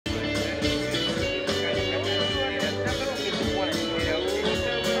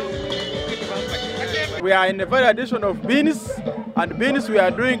We are in the value addition of beans, and beans we are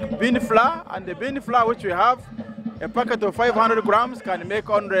doing bean flour, and the bean flour which we have, a packet of 500 grams can make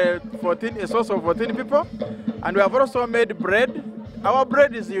a source of 14 people. And we have also made bread. Our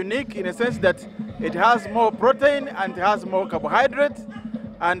bread is unique in a sense that it has more protein and it has more carbohydrate.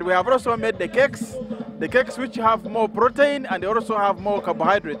 And we have also made the cakes which have more protein and they also have more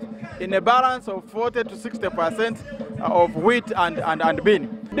carbohydrate in a balance of 40 to 60% of wheat and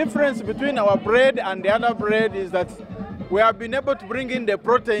bean. The difference between our bread and the other bread is that we have been able to bring in the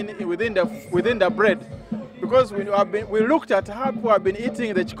protein within the bread, because we looked at how people have been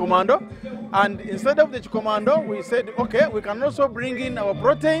eating the chikomando, and instead of the chikomando, we said, okay, we can also bring in our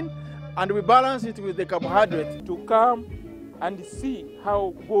protein and we balance it with the carbohydrate. To come and see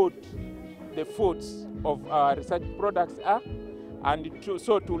how good the foods of our research products are, and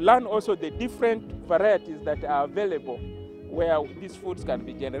to learn also the different varieties that are available where these foods can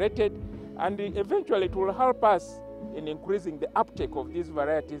be generated, and eventually it will help us in increasing the uptake of these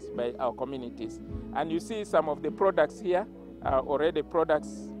varieties by our communities. And you see some of the products here are already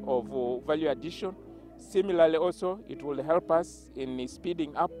products of value addition. Similarly also, it will help us in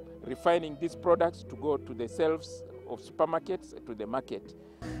speeding up refining these products to go to the shelves of supermarkets, to the market.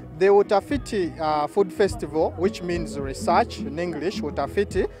 The Utafiti Food Festival, which means research in English,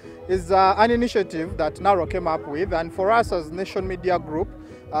 Utafiti, is an initiative that Naro came up with, and for us as Nation Media Group,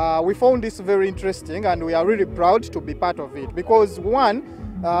 we found this very interesting and we are really proud to be part of it, because one,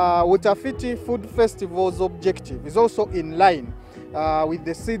 Utafiti Food Festival's objective is also in line with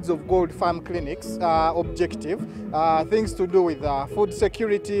the Seeds of Gold Farm Clinic's objective, things to do with food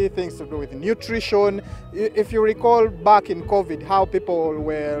security, things to do with nutrition. If you recall back in COVID, how people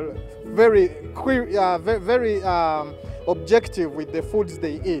were very objective with the foods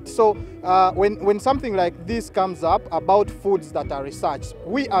they eat. So when something like this comes up about foods that are researched,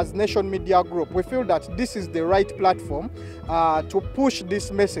 we as Nation Media Group, we feel that this is the right platform to push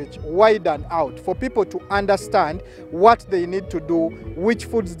this message wide and out for people to understand what they need to do, which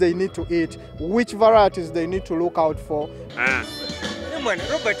foods they need to eat, which varieties they need to look out for.